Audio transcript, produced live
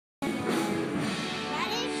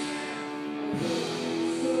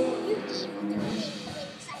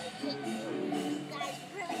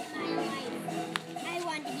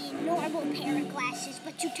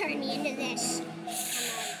to turn me into this.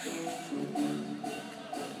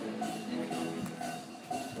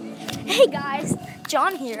 Hey guys,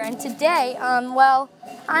 John here, and today,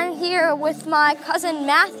 I'm here with my cousin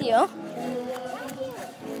Matthew.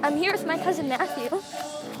 I'm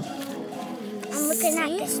looking at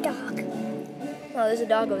this dog. Oh, there's a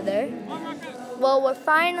dog over there. Well, we're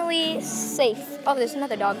finally safe. Oh, there's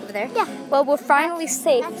another dog over there. Yeah. Well, we're finally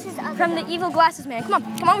safe That's his other from the dog. evil glasses man. Come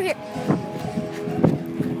on over here.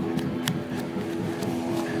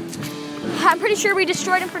 I'm pretty sure we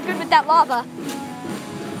destroyed him for good with that lava.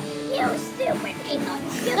 You stupid people.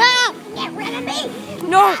 Ah! Get rid of me.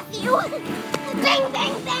 No! You. Bang,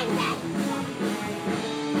 bang, bang, bang.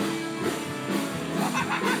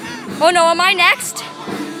 Oh no, am I next?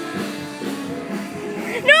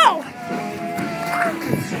 No!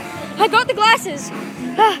 I got the glasses.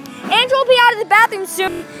 Andrew will be out of the bathroom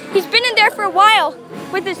soon. He's been in there for a while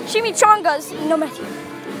with his chimichangas. No, Matthew.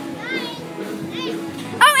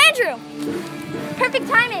 Oh, Andrew! Perfect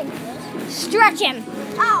timing. Stretch him.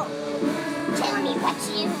 Oh, tell me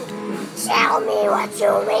what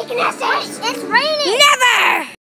your weakness is. It's raining. Never!